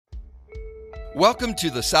Welcome to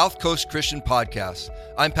the South Coast Christian Podcast.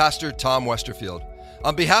 I'm Pastor Tom Westerfield.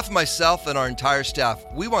 On behalf of myself and our entire staff,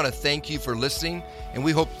 we want to thank you for listening, and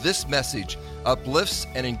we hope this message uplifts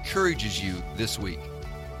and encourages you this week.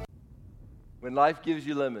 When life gives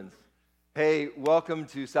you lemons. Hey, welcome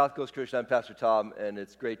to South Coast Christian. I'm Pastor Tom, and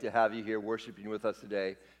it's great to have you here worshiping with us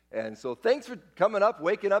today. And so thanks for coming up,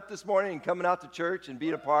 waking up this morning, and coming out to church and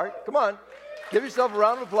being a part. Come on, give yourself a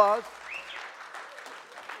round of applause.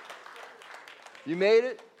 You made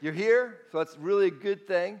it. You're here, so that's really a good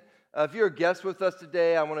thing. If you're a guest with us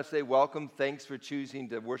today, I want to say welcome. Thanks for choosing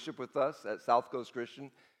to worship with us at South Coast Christian.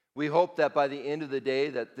 We hope that by the end of the day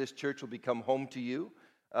that this church will become home to you.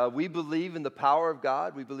 We believe in the power of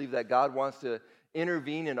God. We believe that God wants to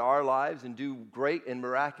intervene in our lives and do great and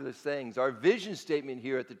miraculous things. Our vision statement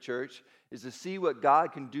here at the church is to see what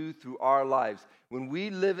God can do through our lives. When we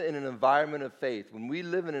live in an environment of faith, when we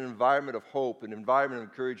live in an environment of hope, an environment of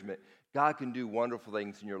encouragement, God can do wonderful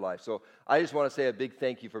things in your life. So I just want to say a big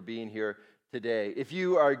thank you for being here today. If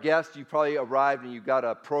you are a guest, you probably arrived and you got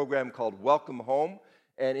a program called Welcome Home.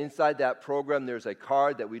 And inside that program, there's a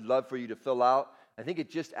card that we'd love for you to fill out. I think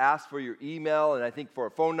it just asks for your email and I think for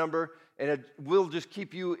a phone number. And it will just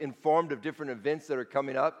keep you informed of different events that are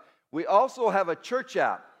coming up. We also have a church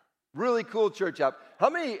app, really cool church app. How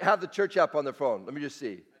many have the church app on their phone? Let me just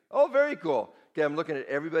see. Oh, very cool. Okay, I'm looking at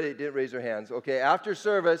everybody that didn't raise their hands. Okay, after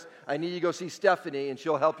service, I need you to go see Stephanie, and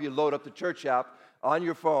she'll help you load up the church app on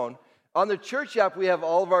your phone. On the church app, we have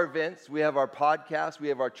all of our events. We have our podcast. We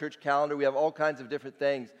have our church calendar. We have all kinds of different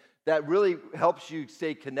things that really helps you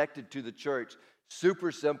stay connected to the church.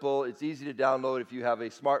 Super simple. It's easy to download if you have a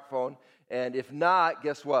smartphone. And if not,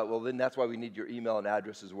 guess what? Well, then that's why we need your email and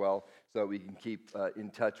address as well so that we can keep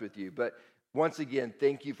in touch with you. But once again,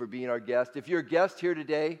 thank you for being our guest. If you're a guest here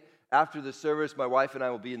today, after the service, my wife and I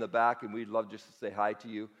will be in the back, and we'd love just to say hi to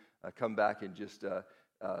you. Come back and just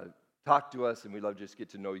talk to us, and we'd love to just get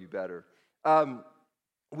to know you better.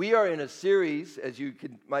 We are in a series, as you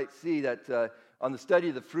might see, that on the study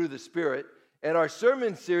of the fruit of the Spirit, and our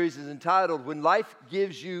sermon series is entitled, When Life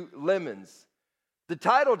Gives You Lemons. The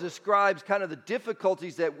title describes kind of the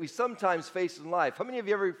difficulties that we sometimes face in life. How many of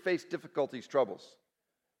you ever faced difficulties, troubles?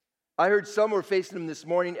 I heard some were facing them this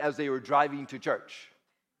morning as they were driving to church.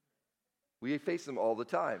 We face them all the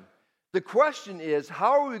time. The question is,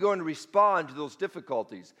 how are we going to respond to those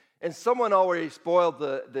difficulties? And someone already spoiled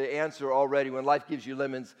the answer already. When life gives you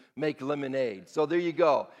lemons, make lemonade. So there you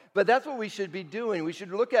go. But that's what we should be doing. We should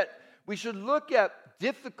look at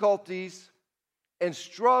difficulties and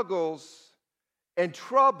struggles and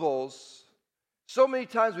troubles. So many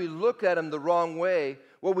times we look at them the wrong way.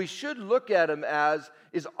 What we should look at them as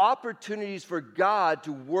is opportunities for God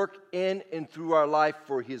to work in and through our life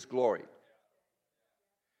for His glory.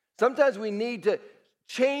 Sometimes we need to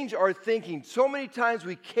change our thinking. So many times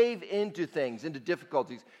we cave into things, into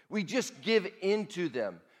difficulties. We just give into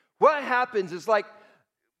them. What happens is like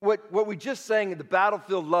what we just sang in the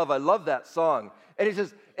Battlefield Love. I love that song. And he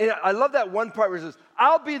says, and I love that one part where he says,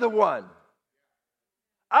 I'll be the one.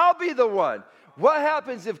 I'll be the one. What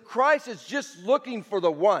happens if Christ is just looking for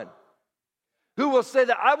the one who will say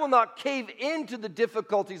that I will not cave into the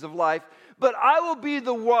difficulties of life, but I will be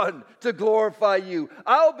the one to glorify you.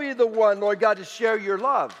 I'll be the one, Lord God, to share your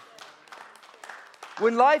love.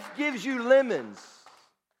 When life gives you lemons,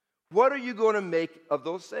 what are you going to make of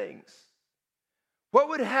those things? What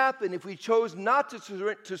would happen if we chose not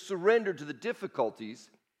to surrender to the difficulties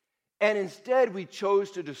and instead we chose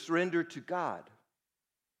to surrender to God?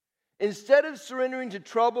 Instead of surrendering to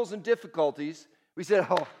troubles and difficulties, we said,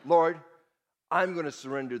 oh, Lord, I'm going to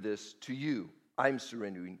surrender this to you. I'm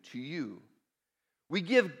surrendering to you. We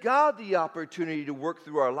give God the opportunity to work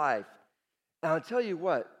through our life. And I'll tell you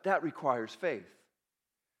what, that requires faith.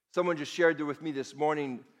 Someone just shared there with me this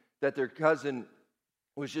morning that their cousin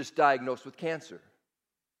was just diagnosed with cancer.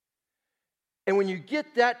 And when you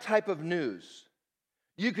get that type of news,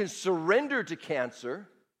 you can surrender to cancer,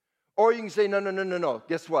 or you can say, no.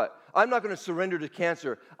 Guess what? I'm not going to surrender to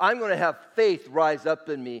cancer. I'm going to have faith rise up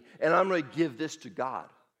in me, and I'm going to give this to God.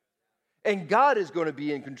 And God is going to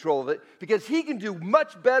be in control of it because He can do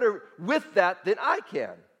much better with that than I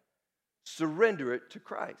can. Surrender it to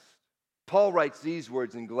Christ. Paul writes these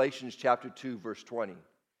words in Galatians chapter 2, verse 20.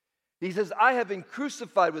 He says, I have been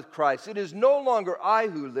crucified with Christ. It is no longer I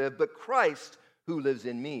who live, but Christ who lives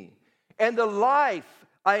in me. And the life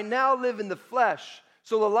I now live in the flesh,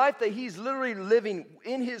 so the life that He's literally living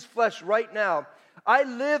in His flesh right now, I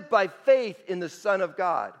live by faith in the Son of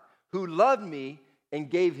God, who loved me and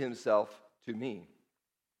gave Himself to me.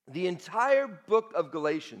 The entire book of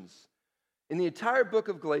Galatians, in the entire book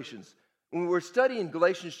of Galatians, When we're studying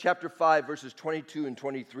Galatians chapter 5, verses 22 and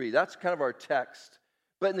 23, that's kind of our text.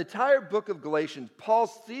 But in the entire book of Galatians,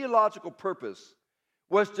 Paul's theological purpose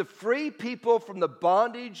was to free people from the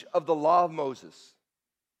bondage of the law of Moses.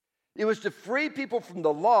 It was to free people from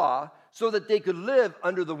the law so that they could live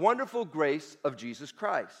under the wonderful grace of Jesus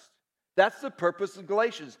Christ. That's the purpose of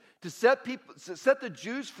Galatians, to set the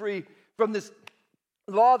Jews free from this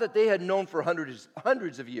law that they had known for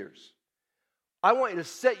hundreds of years. I want you to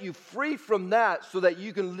set you free from that so that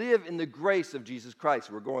you can live in the grace of Jesus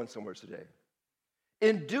Christ. We're going somewhere today.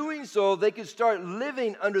 In doing so, they could start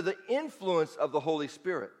living under the influence of the Holy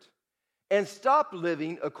Spirit and stop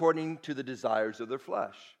living according to the desires of their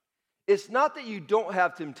flesh. It's not that you don't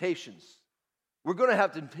have temptations. We're going to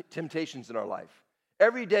have temptations in our life.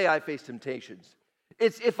 Every day I face temptations.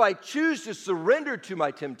 It's if I choose to surrender to my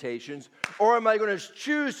temptations, or am I going to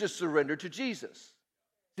choose to surrender to Jesus?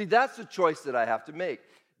 See, that's the choice that I have to make.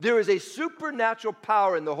 There is a supernatural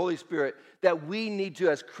power in the Holy Spirit that we need to,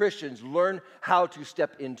 as Christians, learn how to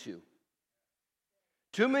step into.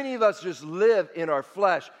 Too many of us just live in our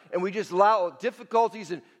flesh, and we just allow difficulties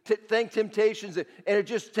and temptations, and it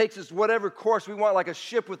just takes us whatever course we want, like a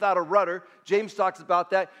ship without a rudder. James talks about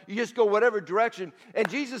that. You just go whatever direction. And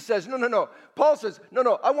Jesus says, no. Paul says,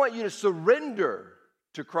 no, I want you to surrender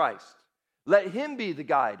to Christ. Let him be the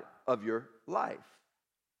guide of your life.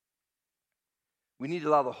 We need to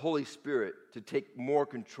allow the Holy Spirit to take more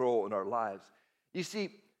control in our lives. You see,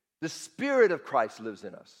 the Spirit of Christ lives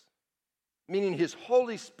in us, meaning his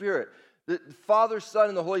Holy Spirit. The Father, Son,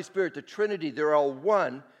 and the Holy Spirit, the Trinity, they're all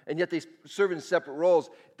one, and yet they serve in separate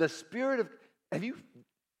roles. The Spirit of, do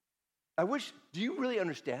you really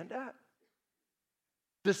understand that?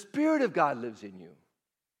 The Spirit of God lives in you.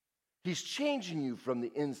 He's changing you from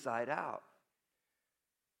the inside out.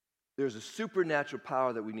 There's a supernatural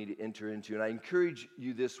power that we need to enter into. And I encourage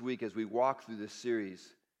you this week as we walk through this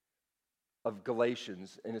series of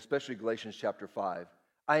Galatians, and especially Galatians chapter 5,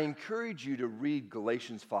 I encourage you to read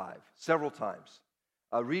Galatians 5 several times.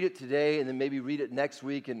 Read it today, and then maybe read it next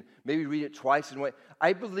week, and maybe read it twice in a way.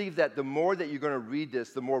 I believe that the more that you're going to read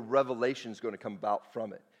this, the more revelation is going to come about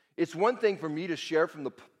from it. It's one thing for me to share from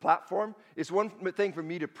the platform. It's one thing for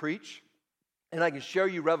me to preach, and I can share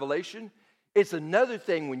you revelation. It's another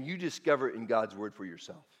thing when you discover it in God's word for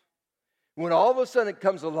yourself. When all of a sudden it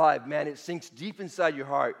comes alive, man, it sinks deep inside your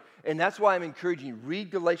heart. And that's why I'm encouraging you,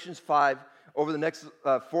 read Galatians 5 over the next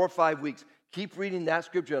 4 or 5 weeks. Keep reading that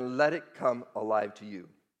scripture and let it come alive to you.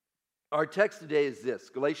 Our text today is this,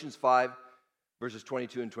 Galatians 5, verses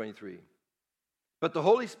 22 and 23. But the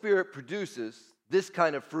Holy Spirit produces this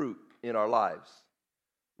kind of fruit in our lives: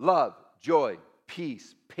 love, joy,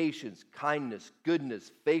 peace, patience, kindness,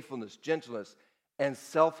 goodness, faithfulness, gentleness, and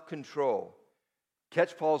self-control.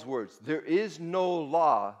 Catch Paul's words. There is no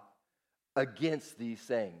law against these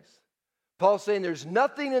things. Paul's saying there's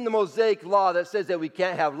nothing in the Mosaic law that says that we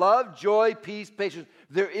can't have love, joy, peace, patience.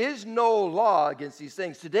 There is no law against these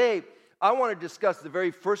things. Today, I want to discuss the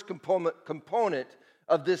very first component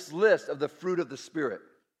of this list of the fruit of the Spirit,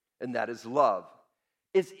 and that is love.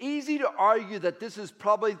 It's easy to argue that this is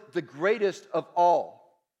probably the greatest of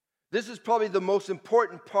all. This is probably the most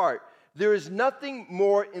important part. There is nothing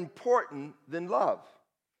more important than love.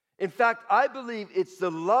 In fact, I believe it's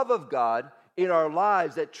the love of God in our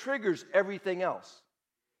lives that triggers everything else.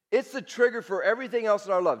 It's the trigger for everything else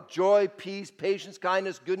in our life: joy, peace, patience,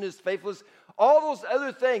 kindness, goodness, faithfulness, all those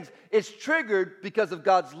other things. It's triggered because of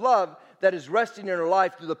God's love that is resting in our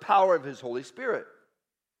life through the power of his Holy Spirit.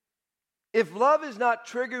 If love is not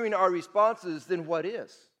triggering our responses, then what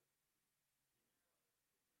is?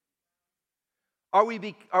 Are we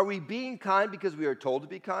being kind because we are told to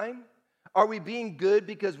be kind? Are we being good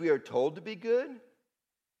because we are told to be good?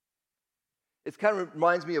 It kind of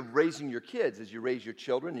reminds me of raising your kids. As you raise your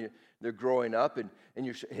children, they're growing up, and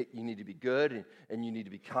you need to be good, and you need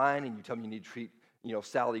to be kind, and you tell them you need to treat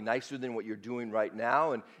Sally nicer than what you're doing right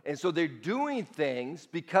now. And so they're doing things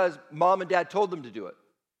because mom and dad told them to do it.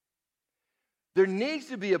 There needs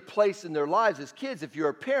to be a place in their lives as kids. If you're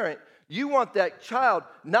a parent, you want that child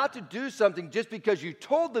not to do something just because you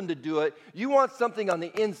told them to do it. You want something on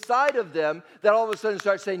the inside of them that all of a sudden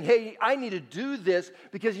starts saying, hey, I need to do this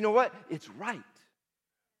because you know what? It's right.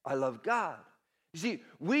 I love God. You see,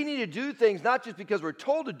 we need to do things not just because we're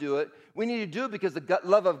told to do it. We need to do it because the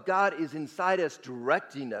love of God is inside us,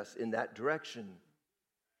 directing us in that direction.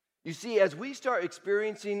 You see, as we start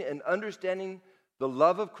experiencing and understanding the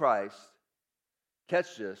love of Christ,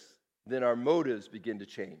 catch this, then our motives begin to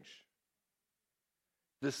change.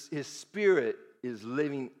 His Spirit is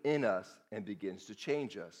living in us and begins to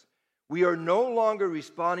change us. We are no longer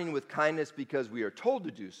responding with kindness because we are told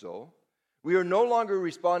to do so, We are no longer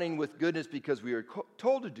responding with goodness because we are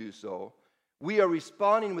told to do so. We are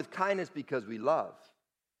responding with kindness because we love.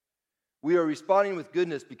 We are responding with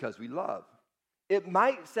goodness because we love. It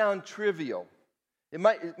might sound trivial. It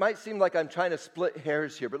might seem like I'm trying to split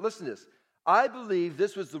hairs here, but listen to this. I believe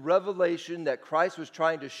this was the revelation that Christ was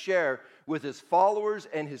trying to share with his followers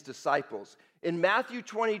and his disciples. In Matthew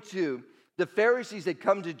 22, the Pharisees had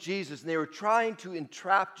come to Jesus and they were trying to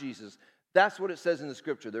entrap Jesus. That's what it says in the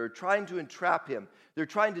scripture. They were trying to entrap him. They're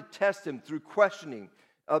trying to test him through questioning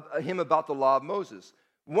him about the law of Moses.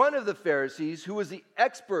 One of the Pharisees, who was the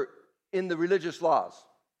expert in the religious laws,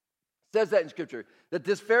 says that in scripture, that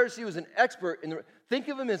this Pharisee was an expert think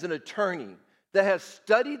of him as an attorney that has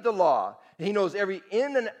studied the law. And he knows every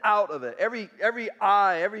in and out of it, every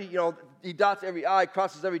I, he dots every I,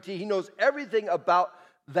 crosses every T. He knows everything about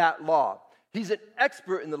that law. He's an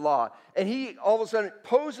expert in the law. And he all of a sudden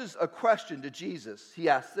poses a question to Jesus. He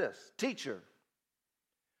asks this, "Teacher,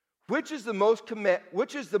 which is the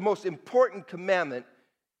most important commandment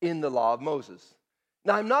in the law of Moses?"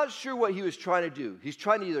 Now, I'm not sure what he was trying to do. He's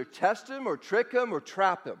trying to either test him or trick him or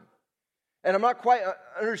trap him. And I'm not quite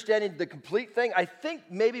understanding the complete thing. I think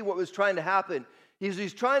maybe what was trying to happen is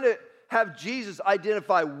he's trying to have Jesus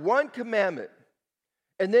identify one commandment.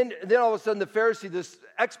 And then all of a sudden the Pharisee, this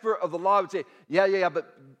expert of the law, would say, yeah,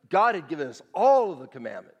 but God had given us all of the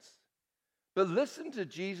commandments. But listen to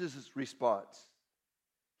Jesus' response.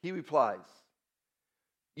 He replies,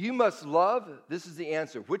 "You must love," this is the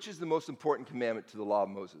answer, "which is the most important commandment to the law of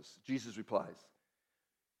Moses?" Jesus replies,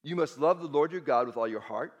 "You must love the Lord your God with all your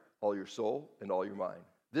heart, all your soul, and all your mind.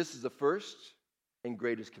 This is the first and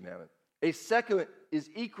greatest commandment. A second is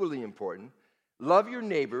equally important. Love your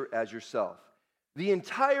neighbor as yourself. The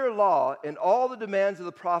entire law and all the demands of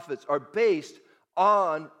the prophets are based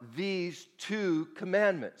on these two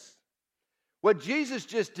commandments." What Jesus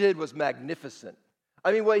just did was magnificent.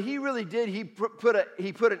 I mean, what he really did, he put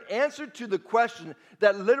an answer to the question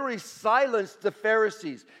that literally silenced the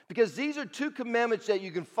Pharisees. Because these are two commandments that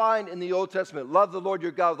you can find in the Old Testament. Love the Lord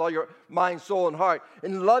your God with all your mind, soul, and heart.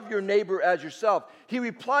 And love your neighbor as yourself. He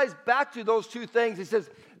replies back to those two things. He says,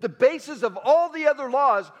 the basis of all the other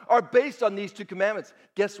laws are based on these two commandments.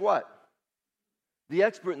 Guess what? The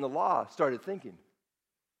expert in the law started thinking,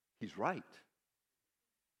 he's right.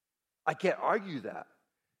 I can't argue that.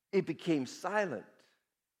 It became silent.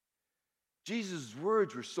 Jesus'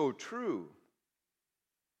 words were so true.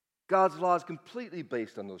 God's law is completely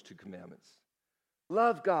based on those two commandments.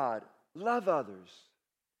 Love God, love others.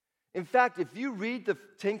 In fact, if you read the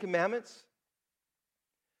 10 Commandments,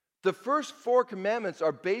 the first 4 commandments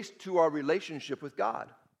are based to our relationship with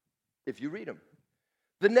God, if you read them.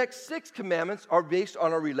 The next 6 commandments are based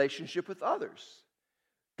on our relationship with others.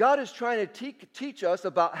 God is trying to teach us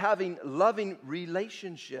about having loving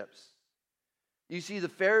relationships. You see, the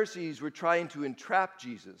Pharisees were trying to entrap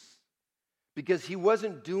Jesus because he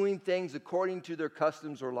wasn't doing things according to their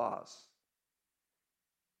customs or laws.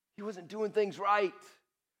 He wasn't doing things right.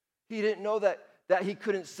 He didn't know that he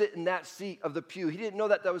couldn't sit in that seat of the pew. He didn't know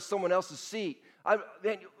that was someone else's seat. I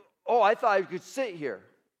thought I could sit here.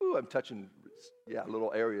 Ooh, I'm touching,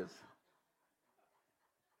 little areas.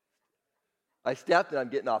 I stepped and I'm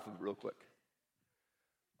getting off of it real quick.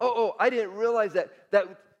 I didn't realize that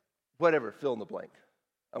whatever, fill in the blank.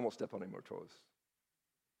 I won't step on any more toes.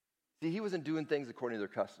 See, he wasn't doing things according to their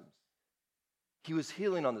customs. He was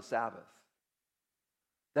healing on the Sabbath.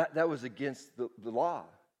 That was against the law.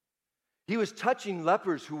 He was touching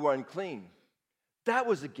lepers who were unclean. That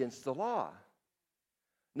was against the law.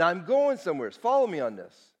 Now I'm going somewhere. Follow me on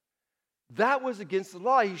this. That was against the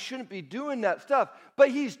law. He shouldn't be doing that stuff. But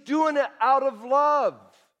he's doing it out of love.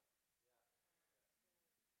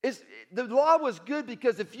 The law was good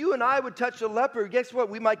because if you and I would touch a leper, guess what?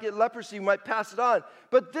 We might get leprosy, we might pass it on.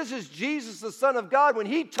 But this is Jesus, the Son of God. When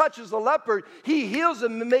he touches a leper, he heals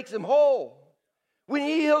him and makes him whole. When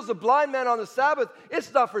he heals a blind man on the Sabbath,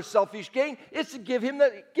 it's not for selfish gain. It's to give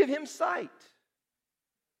him sight.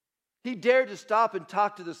 He dared to stop and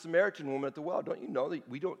talk to the Samaritan woman at the well. Don't you know that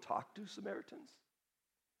we don't talk to Samaritans?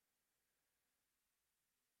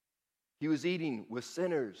 He was eating with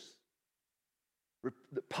sinners.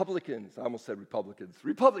 Republicans. I almost said Republicans.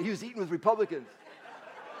 He was eating with Republicans.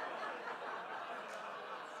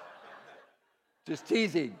 Just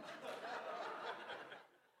teasing.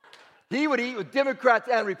 He would eat with Democrats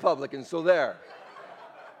and Republicans, so there.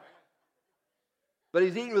 But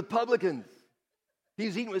he's eating with publicans.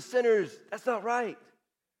 He's eating with sinners. That's not right.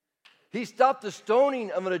 He stopped the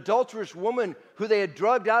stoning of an adulterous woman who they had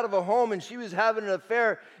drugged out of a home, and she was having an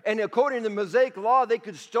affair. And according to the Mosaic law, they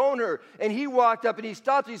could stone her. And he walked up and he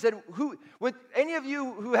stopped. He said, with any of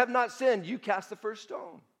you who have not sinned, you cast the first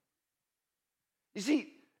stone. You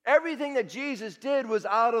see, everything that Jesus did was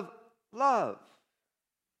out of love.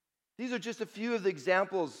 These are just a few of the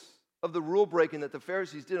examples of the rule breaking that the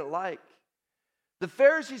Pharisees didn't like. The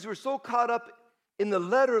Pharisees were so caught up in the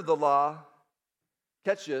letter of the law,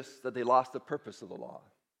 catch this, that they lost the purpose of the law.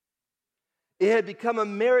 It had become a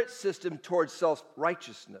merit system towards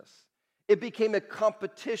self-righteousness. It became a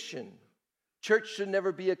competition. Church should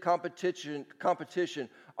never be a competition.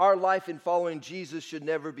 Our life in following Jesus should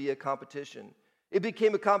never be a competition. It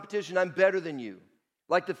became a competition. I'm better than you.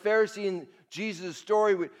 Like the Pharisee in Jesus'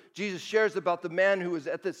 story, Jesus shares about the man who was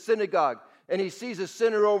at the synagogue, and he sees a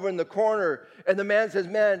sinner over in the corner, and the man says,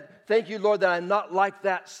 man, thank you, Lord, that I'm not like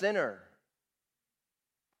that sinner.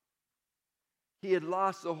 He had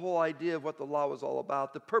lost the whole idea of what the law was all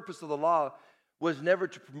about. The purpose of the law was never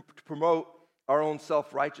to promote our own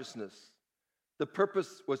self-righteousness. The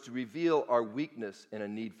purpose was to reveal our weakness and a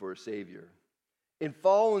need for a Savior. In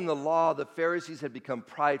following the law, the Pharisees had become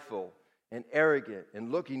prideful and arrogant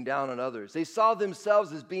and looking down on others. They saw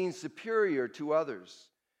themselves as being superior to others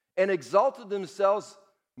and exalted themselves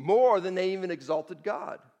more than they even exalted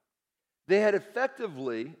God. They had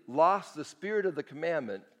effectively lost the spirit of the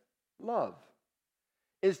commandment, love.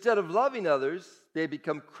 Instead of loving others, they had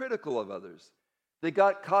become critical of others. They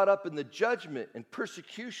got caught up in the judgment and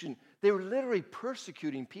persecution. They were literally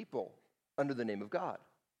persecuting people under the name of God.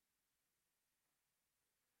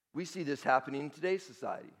 We see this happening in today's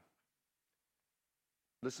society.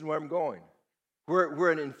 Listen where I'm going.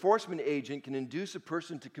 Where an enforcement agent can induce a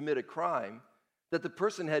person to commit a crime that the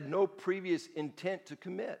person had no previous intent to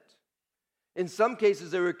commit. In some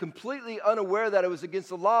cases, they were completely unaware that it was against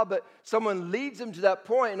the law, but someone leads them to that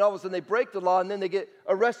point, and all of a sudden they break the law, and then they get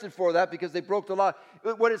arrested for that because they broke the law.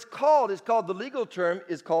 What it's called, the legal term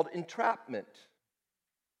is called entrapment.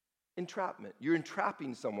 Entrapment. You're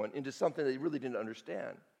entrapping someone into something they really didn't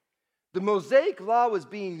understand. The Mosaic law was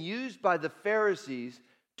being used by the Pharisees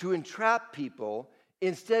to entrap people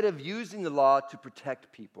instead of using the law to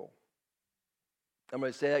protect people. I'm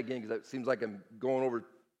going to say that again because it seems like I'm going over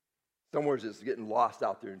somewhere just getting lost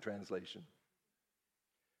out there in translation.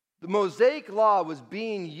 The Mosaic law was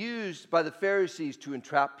being used by the Pharisees to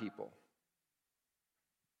entrap people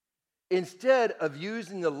instead of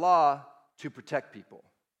using the law to protect people.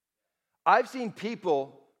 I've seen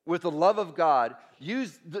people with the love of God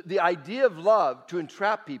use the idea of love to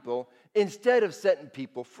entrap people instead of setting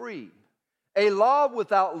people free. A law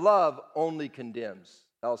without love only condemns.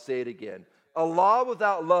 I'll say it again. A law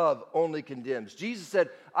without love only condemns. Jesus said,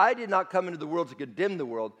 I did not come into the world to condemn the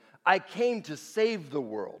world. I came to save the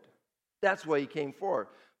world. That's what he came for.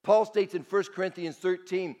 Paul states in 1 Corinthians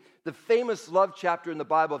 13, the famous love chapter in the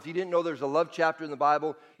Bible. If you didn't know there's a love chapter in the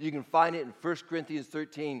Bible, you can find it in 1 Corinthians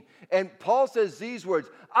 13. And Paul says these words,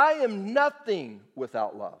 I am nothing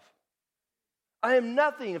without love. I am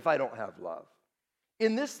nothing if I don't have love.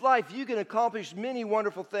 In this life, you can accomplish many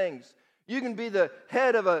wonderful things. You can be the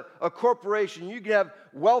head of a corporation. You can have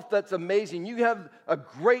wealth that's amazing. You can have a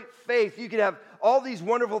great faith. You can have all these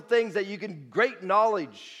wonderful things that you can, great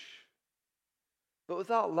knowledge. But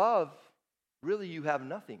without love, really you have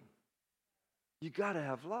nothing. You got to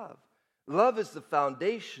have love. Love is the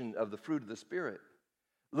foundation of the fruit of the Spirit.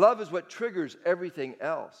 Love is what triggers everything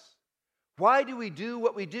else. Why do we do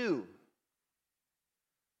what we do?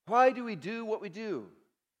 Why do we do what we do?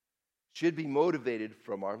 Should be motivated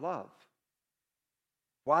from our love.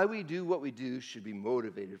 Why we do what we do should be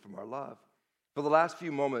motivated from our love. For the last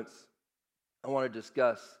few moments, I want to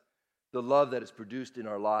discuss the love that is produced in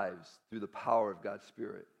our lives through the power of God's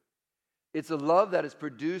Spirit. It's a love that is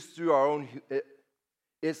produced through our own,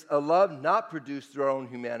 it's a love not produced through our own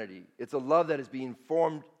humanity. It's a love that is being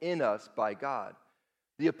formed in us by God.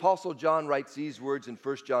 The Apostle John writes these words in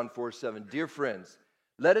 1 John 4:7. Dear friends,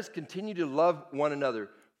 let us continue to love one another,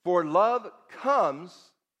 for love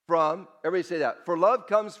comes from, everybody say that, for love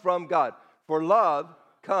comes from God. For love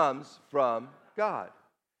comes from God.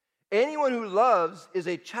 Anyone who loves is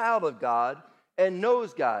a child of God and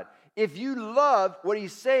knows God. If you love, what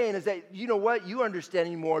he's saying is that, you know what, you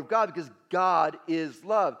understand more of God because God is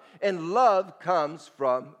love. And love comes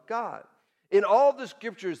from God. In all the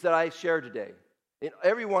scriptures that I share today, in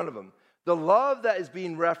every one of them, the love that is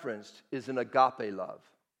being referenced is an agape love.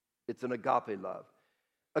 It's an agape love.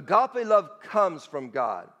 Agape love comes from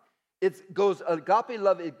God. Agape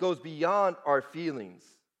love, it goes beyond our feelings.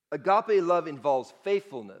 Agape love involves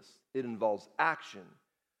faithfulness. It involves action.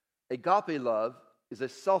 Agape love is a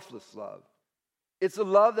selfless love. It's a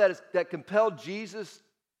love that compelled Jesus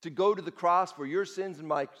to go to the cross for your sins and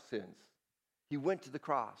my sins. He went to the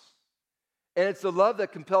cross. And it's a love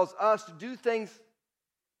that compels us to do things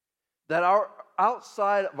that are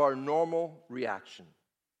outside of our normal reaction.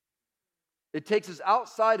 It takes us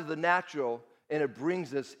outside of the natural and it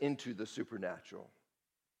brings us into the supernatural.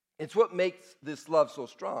 It's what makes this love so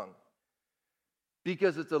strong,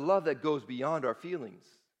 because it's a love that goes beyond our feelings.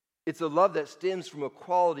 It's a love that stems from a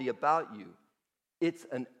quality about you. It's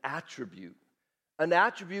an attribute. An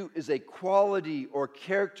attribute is a quality or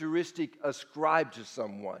characteristic ascribed to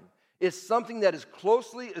someone. It's something that is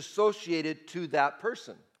closely associated to that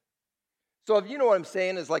person. So if you know what I'm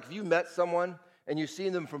saying, is like if you met someone and you've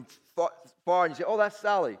seen them from far and you say, oh, that's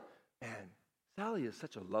Sally. Man, Sally is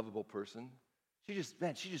such a lovable person. She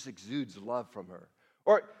just exudes love from her.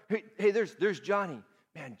 Or, hey, there's Johnny.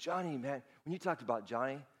 Man, when you talked about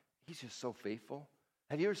Johnny, he's just so faithful.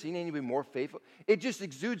 Have you ever seen anybody more faithful? It just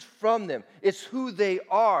exudes from them. It's who they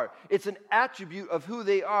are. It's an attribute of who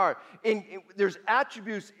they are. And there's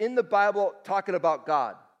attributes in the Bible talking about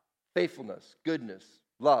God. Faithfulness, goodness,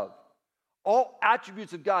 love. All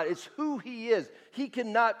attributes of God. It's who He is. He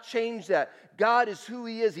cannot change that. God is who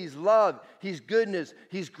He is. He's love. He's goodness.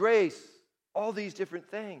 He's grace. All these different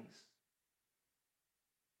things.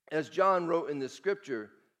 As John wrote in the scripture,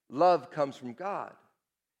 love comes from God.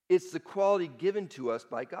 It's the quality given to us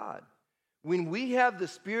by God. When we have the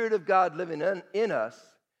Spirit of God living in us,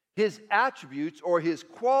 His attributes or His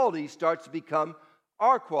quality starts to become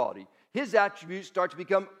our quality. His attributes start to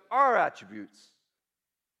become our attributes.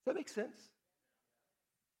 Does that make sense?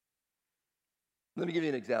 Let me give you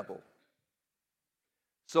an example.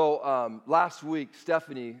 So last week,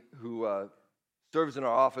 Stephanie, who serves in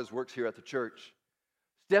our office, works here at the church,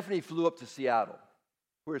 Stephanie flew up to Seattle.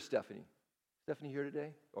 Where's Stephanie? Stephanie here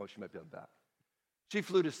today? Oh, she might be on the back. She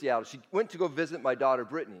flew to Seattle. She went to go visit my daughter,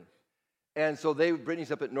 Brittany. And so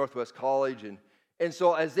Brittany's up at Northwest College. And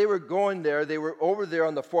so as they were going there, they were over there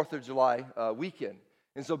on the 4th of July weekend.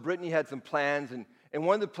 And so Brittany had some plans. And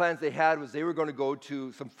one of the plans they had was they were going to go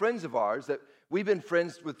to some friends of ours that we've been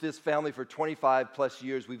friends with this family for 25 plus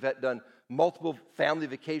years. We've done multiple family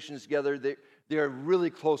vacations together. They're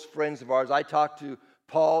really close friends of ours. I talk to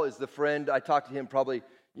Paul is the friend. I talk to him probably,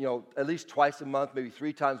 at least twice a month, maybe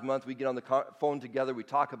 3 times a month. We get on the phone together. We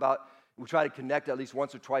talk about, we try to connect at least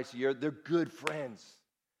once or twice a year. They're good friends.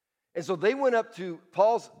 And so they went up to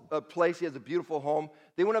Paul's place. He has a beautiful home.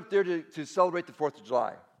 They went up there to celebrate the 4th of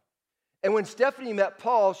July. And when Stephanie met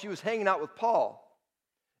Paul, she was hanging out with Paul.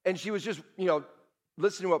 And she was just,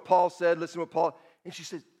 listening to what Paul said, and she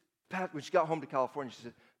said, when she got home to California, she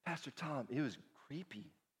said, Pastor Tom, it was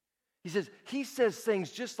creepy. He says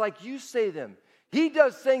things just like you say them. He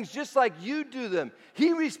does things just like you do them.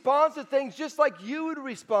 He responds to things just like you would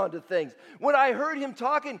respond to things. When I heard him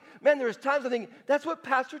talking, man, there was times I think, that's what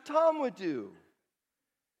Pastor Tom would do.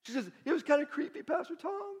 She says, it was kind of creepy, Pastor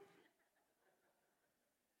Tom.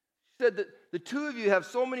 She said that the two of you have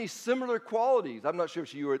so many similar qualities. I'm not sure if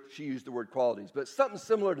she used the word qualities, but something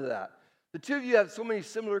similar to that. The two of you have so many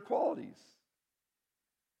similar qualities.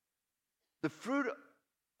 The fruit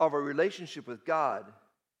of our relationship with God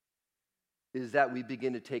is that we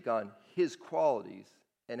begin to take on His qualities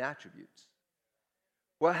and attributes.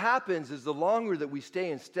 What happens is the longer that we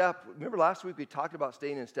stay in step, remember last week we talked about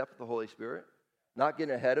staying in step with the Holy Spirit? Not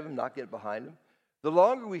getting ahead of Him, not getting behind Him. The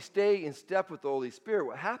longer we stay in step with the Holy Spirit,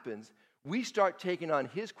 what happens, we start taking on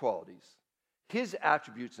His qualities, His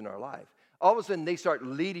attributes in our life. All of a sudden, they start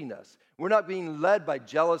leading us. We're not being led by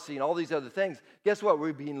jealousy and all these other things. Guess what?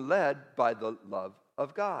 We're being led by the love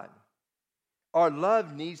of God. Our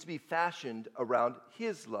love needs to be fashioned around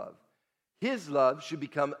His love. His love should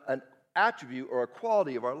become an attribute or a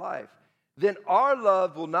quality of our life. Then our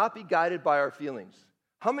love will not be guided by our feelings.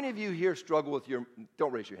 How many of you here struggle with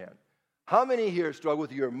don't raise your hand. How many here struggle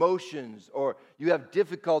with your emotions, or you have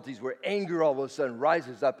difficulties where anger all of a sudden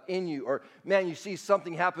rises up in you, or man, you see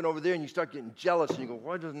something happen over there and you start getting jealous and you go,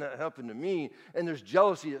 why doesn't that happen to me? And there's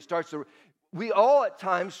jealousy that starts to, we all at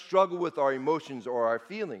times struggle with our emotions or our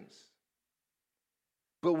feelings.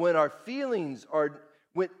 But when our feelings are,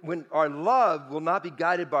 when our love will not be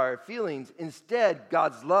guided by our feelings, instead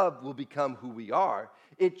God's love will become who we are.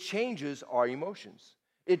 It changes our emotions.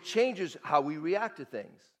 It changes how we react to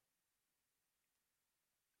things.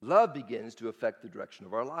 Love begins to affect the direction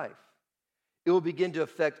of our life. It will begin to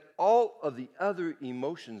affect all of the other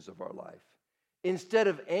emotions of our life. Instead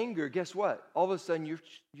of anger, guess what? All of a sudden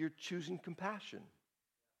you're choosing compassion.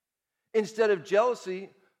 Instead of jealousy,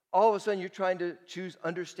 all of a sudden you're trying to choose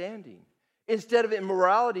understanding. Instead of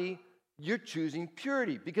immorality, you're choosing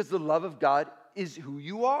purity because the love of God is who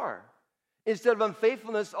you are. Instead of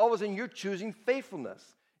unfaithfulness, all of a sudden you're choosing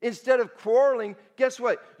faithfulness. Instead of quarreling, guess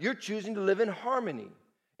what? You're choosing to live in harmony.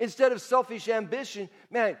 Instead of selfish ambition,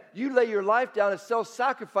 man, you lay your life down as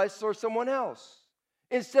self-sacrifice for someone else.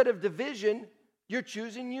 Instead of division, you're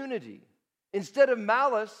choosing unity. Instead of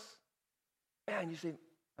malice, man, you say,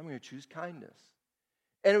 I'm going to choose kindness.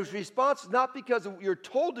 And it was a response not because you're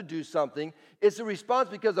told to do something, it's a response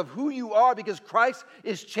because of who you are, because Christ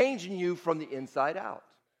is changing you from the inside out.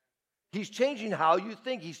 He's changing how you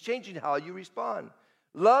think. He's changing how you respond.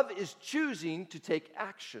 Love is choosing to take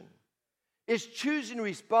action. It's choosing to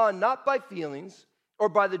respond not by feelings or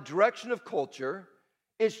by the direction of culture.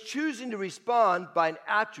 It's choosing to respond by an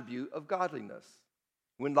attribute of godliness.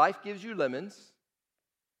 When life gives you lemons,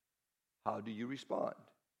 how do you respond?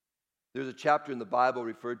 There's a chapter in the Bible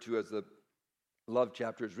referred to as the love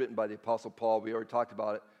chapter. It's written by the Apostle Paul. We already talked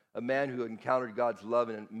about it. A man who encountered God's love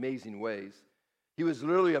in amazing ways. He was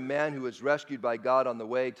literally a man who was rescued by God on the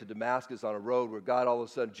way to Damascus on a road where God all of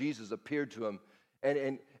a sudden, Jesus appeared to him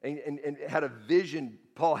and had a vision.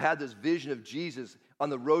 Paul had this vision of Jesus on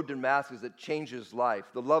the road to Damascus that changed his life.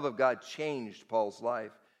 The love of God changed Paul's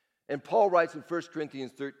life. And Paul writes in 1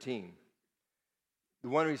 Corinthians 13, the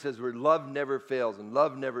one where he says, where love never fails and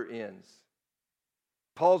love never ends.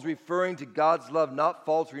 Paul's referring to God's love not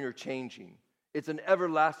faltering or changing. It's an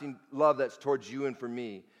everlasting love that's towards you and for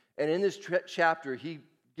me. And in this chapter, he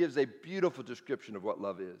gives a beautiful description of what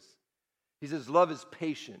love is. He says, love is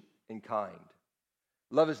patient and kind.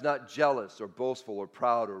 Love is not jealous or boastful or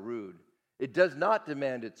proud or rude. It does not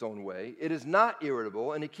demand its own way. It is not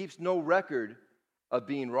irritable, and it keeps no record of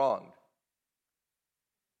being wronged.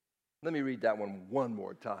 Let me read that one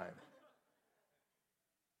more time.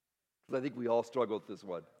 Because I think we all struggle with this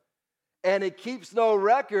one. And it keeps no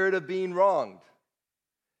record of being wronged.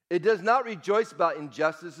 It does not rejoice about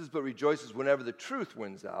injustices, but rejoices whenever the truth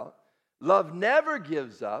wins out. Love never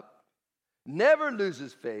gives up, never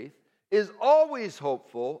loses faith, is always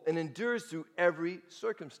hopeful, and endures through every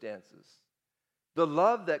circumstances. The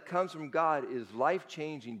love that comes from God is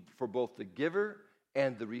life-changing for both the giver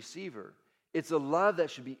and the receiver. It's a love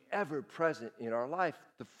that should be ever present in our life.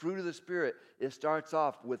 The fruit of the Spirit, it starts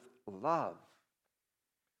off with love.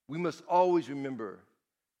 We must always remember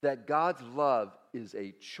that God's love is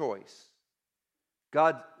a choice.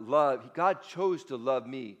 God chose to love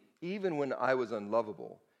me even when I was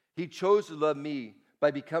unlovable. He chose to love me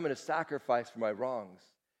by becoming a sacrifice for my wrongs.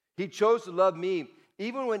 He chose to love me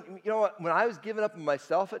even when, when I was giving up on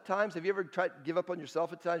myself at times. Have you ever tried to give up on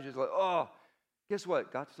yourself at times? You're just like, oh, guess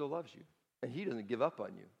what? God still loves you, and He doesn't give up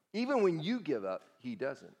on you. Even when you give up, He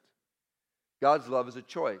doesn't. God's love is a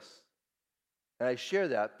choice. And I share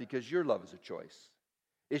that because your love is a choice.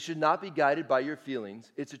 It should not be guided by your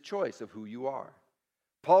feelings. It's a choice of who you are.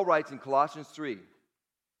 Paul writes in Colossians 3,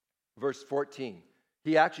 verse 14.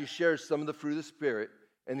 He actually shares some of the fruit of the Spirit,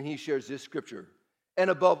 and then he shares this scripture. And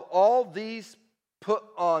above all these, put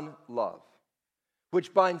on love,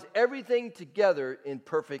 which binds everything together in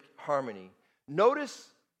perfect harmony.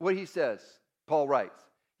 Notice what he says, Paul writes.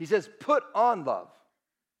 He says, put on love.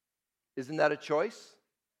 Isn't that a choice?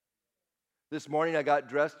 This morning I got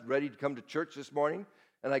dressed, ready to come to church this morning,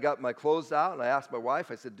 and I got my clothes out, and I asked my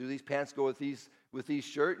wife, I said, do these pants go with these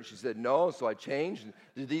shirts? And she said, no, so I changed. And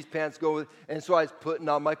did these pants go with? And so I was putting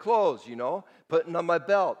on my clothes, putting on my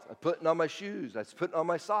belt, I putting on my shoes, I was putting on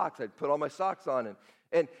my socks, I'd put all my socks on.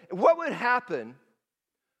 And what would happen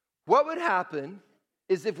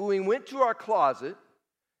is if we went to our closet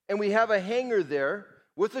and we have a hanger there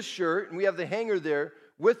with a shirt, and we have the hanger there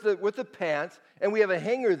with the pants, and we have a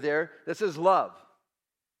hanger there that says love.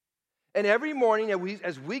 And every morning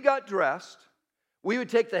as we got dressed, we would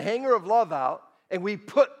take the hanger of love out and we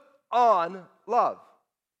put on love.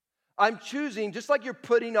 I'm choosing, just like you're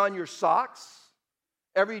putting on your socks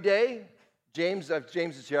every day. James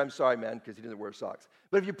is here. I'm sorry, man, because he doesn't wear socks.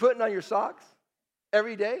 But if you're putting on your socks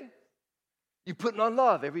every day, you're putting on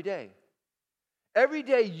love every day. Every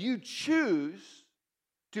day you choose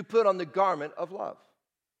to put on the garment of love.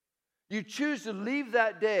 You choose to leave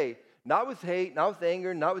that day, not with hate, not with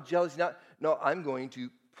anger, not with jealousy. No, I'm going to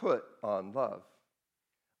put on love.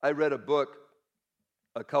 I read a book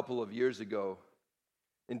a couple of years ago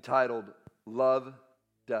entitled Love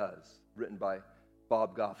Does, written by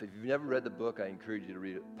Bob Goff. If you've never read the book, I encourage you to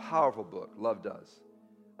read it. Powerful book, Love Does.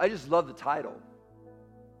 I just love the title.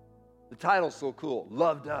 The title's so cool,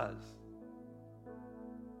 Love Does.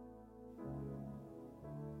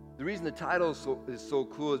 The reason the title is so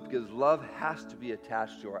cool is because love has to be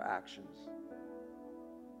attached to our actions.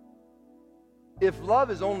 If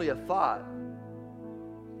love is only a thought,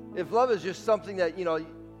 if love is just something that,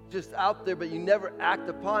 just out there, but you never act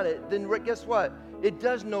upon it, then guess what? It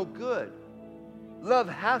does no good. Love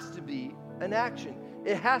has to be an action.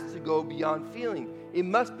 It has to go beyond feeling. It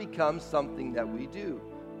must become something that we do.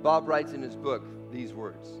 Bob writes in his book these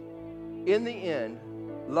words: in the end,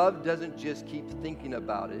 love doesn't just keep thinking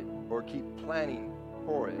about it or keep planning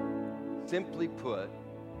for it. Simply put,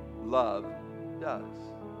 love does.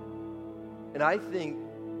 And I think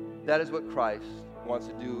that is what Christ wants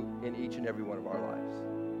to do in each and every one of our lives.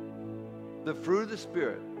 The fruit of the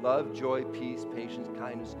Spirit: love, joy, peace, patience,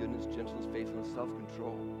 kindness, goodness, gentleness, faithfulness,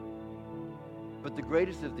 self-control. But the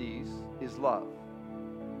greatest of these is love.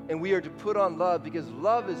 And we are to put on love because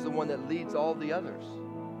love is the one that leads all the others.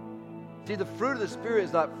 See, the fruit of the Spirit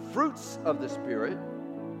is not fruits of the Spirit.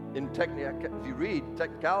 If you read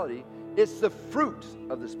technicality, it's the fruit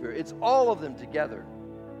of the Spirit. It's all of them together.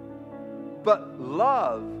 But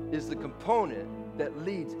love is the component that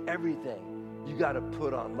leads everything. You got to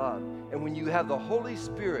put on love. And when you have the Holy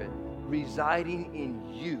Spirit residing in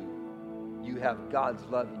you, you have God's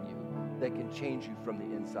love in you that can change you from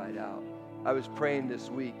the inside out. I was praying this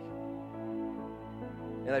week,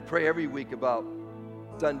 and I pray every week about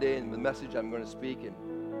Sunday and the message I'm going to speak, and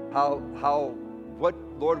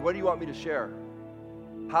Lord, what do you want me to share?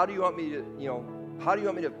 How do you want me to, how do you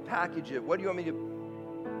want me to package it? What do you want me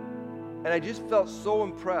to? And I just felt so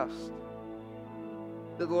impressed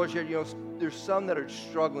that the Lord shared, there's some that are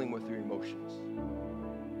struggling with their emotions.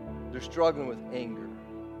 They're struggling with anger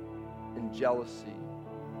and jealousy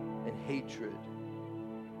and hatred,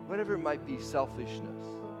 whatever it might be, selfishness.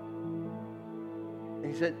 And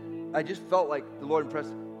he said, I just felt like the Lord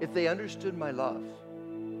impressed, if they understood my love,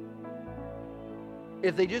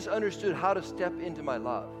 if they just understood how to step into my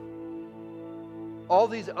love, all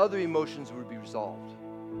these other emotions would be resolved.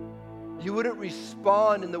 You wouldn't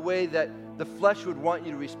respond in the way that the flesh would want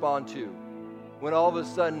you to respond to. When all of a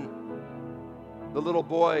sudden, the little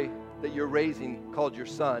boy that you're raising, called your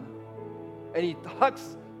son, and he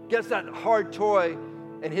gets that hard toy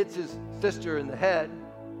and hits his sister in the head.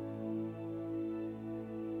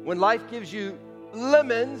 When life gives you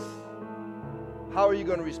lemons, how are you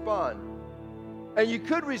going to respond? And you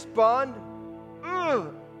could respond,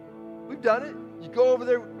 we've done it. You go over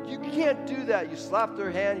there, you can't do that. You slap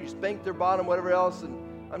their hand, you spank their bottom, whatever else, and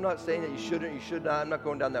I'm not saying that you shouldn't, you should not. I'm not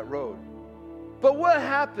going down that road. But what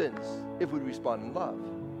happens if we respond in love?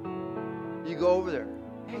 You go over there,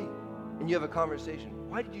 hey, and you have a conversation.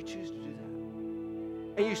 Why did you choose to do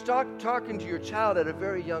that? And you start talking to your child at a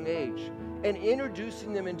very young age and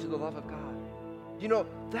introducing them into the love of God.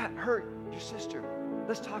 That hurt your sister.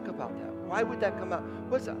 Let's talk about that. Why would that come out?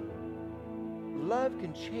 What's that? Love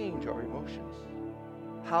can change our emotions,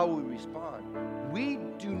 how we respond. We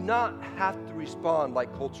do not have to respond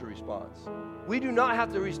like culture responds. We do not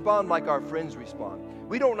have to respond like our friends respond.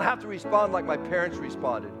 We don't have to respond like my parents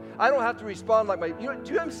responded. I don't have to respond like do you know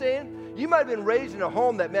what I'm saying? You might have been raised in a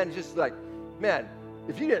home that, man, is just like, man,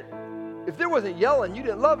 if there wasn't yelling, you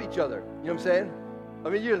didn't love each other. You know what I'm saying? I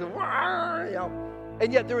mean, you just,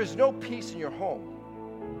 and yet there is no peace in your home.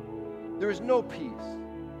 There is no peace.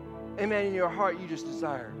 And man, in your heart, you just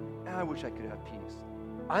desire, I wish I could have peace.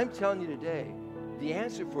 I'm telling you today, the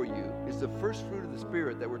answer for you is the first fruit of the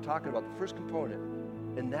Spirit that we're talking about, the first component,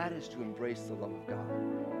 and that is to embrace the love of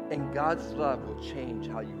God. And God's love will change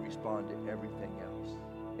how you respond to everything else.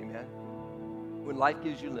 Amen? When life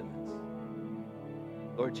gives you lemons,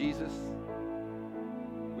 Lord Jesus,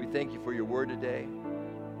 we thank you for your word today.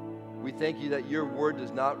 We thank you that your word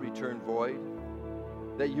does not return void,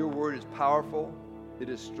 that your word is powerful, it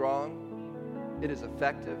is strong, it is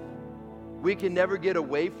effective. We can never get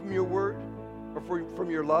away from your word or from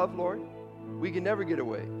your love, Lord. We can never get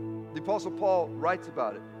away. The Apostle Paul writes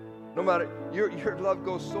about it. No matter, your love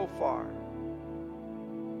goes so far.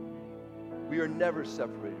 We are never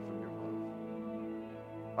separated from your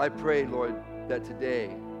love. I pray, Lord, that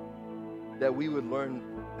today, that we would learn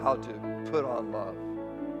how to put on love,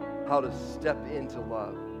 how to step into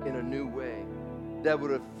love in a new way that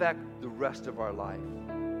would affect the rest of our life.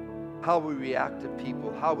 How we react to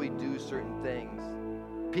people, how we do certain things.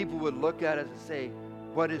 People would look at us and say,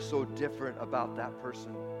 what is so different about that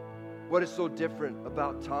person? What is so different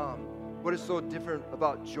about Tom? What is so different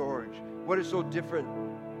about George? What is so different?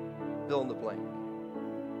 Fill in the blank.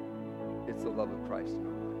 It's the love of Christ in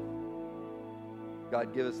our life.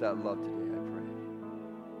 God, give us that love today, I pray.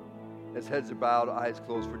 As heads are bowed, eyes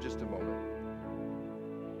closed for just a moment.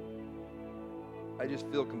 I just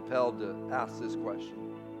feel compelled to ask this question.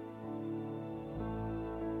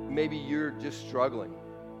 Maybe you're just struggling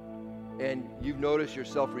and you've noticed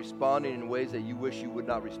yourself responding in ways that you wish you would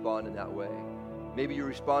not respond in that way. Maybe you're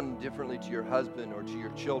responding differently to your husband or to your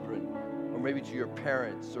children, or maybe to your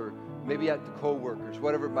parents, or maybe at the co-workers,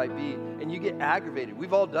 whatever it might be, and you get aggravated.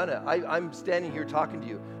 We've all done it. I'm standing here talking to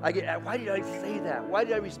you. Why did I say that? Why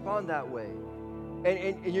did I respond that way?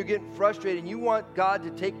 And you're getting frustrated, and you want God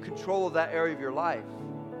to take control of that area of your life.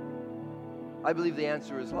 I believe the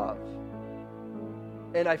answer is love.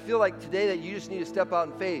 And I feel like today that you just need to step out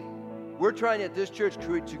in faith. We're trying at this church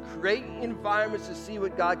to create environments to see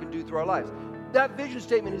what God can do through our lives. That vision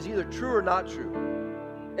statement is either true or not true.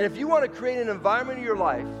 And if you want to create an environment in your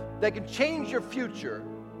life that can change your future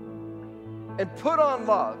and put on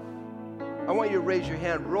love, I want you to raise your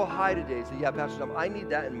hand real high today and say, yeah, Pastor Tom, I need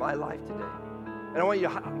that in my life today. And I want you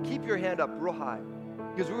to keep your hand up real high,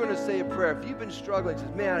 because we're going to say a prayer. If you've been struggling, say,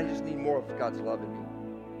 man, I just need more of God's love in me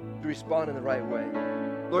to respond in the right way.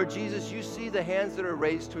 Lord Jesus, you see the hands that are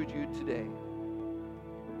raised toward you today.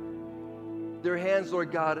 They're hands,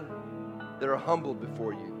 Lord God, that are humbled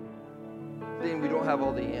before you, saying we don't have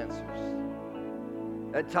all the answers.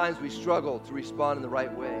 At times we struggle to respond in the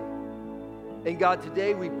right way. And God,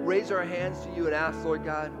 today we raise our hands to you and ask, Lord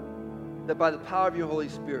God, that by the power of your Holy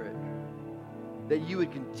Spirit, that you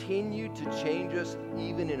would continue to change us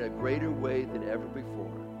even in a greater way than ever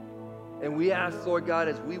before. And we ask, Lord God,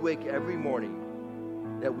 as we wake every morning,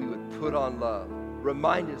 that we would put on love.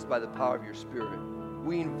 Remind us by the power of your Spirit.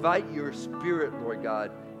 We invite your Spirit, Lord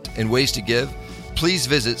God. And ways to give, please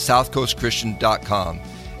visit southcoastchristian.com.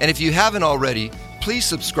 And if you haven't already, please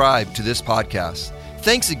subscribe to this podcast.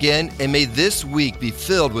 Thanks again, and may this week be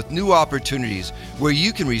filled with new opportunities where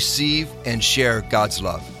you can receive and share God's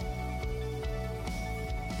love.